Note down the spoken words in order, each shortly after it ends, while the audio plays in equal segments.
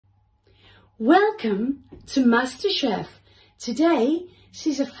Welcome to Masterchef. Today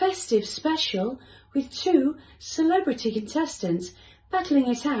sees a festive special with two celebrity contestants battling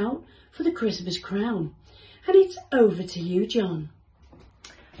it out for the Christmas crown. And it's over to you, John.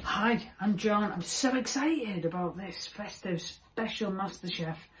 Hi, I'm John. I'm so excited about this festive special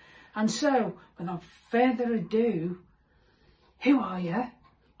Masterchef. And so, without further ado, who are you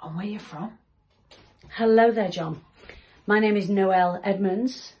and where you from? Hello there, John. My name is Noel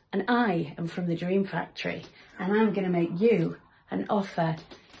Edmonds and I am from the Dream Factory, and I'm going to make you an offer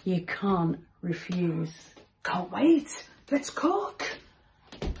you can't refuse. Can't wait. Let's cook.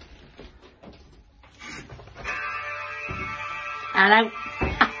 Hello.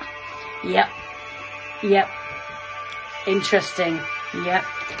 Yep. Interesting. Yep.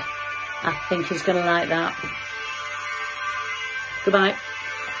 I think he's going to like that. Goodbye.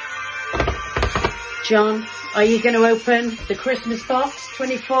 John, are you going to open the Christmas box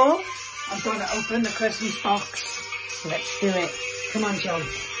 24? I'm going to open the Christmas box. Let's do it. Come on, John.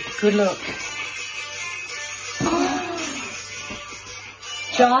 Good luck.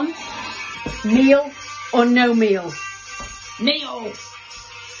 John, meal or no meal? Meal.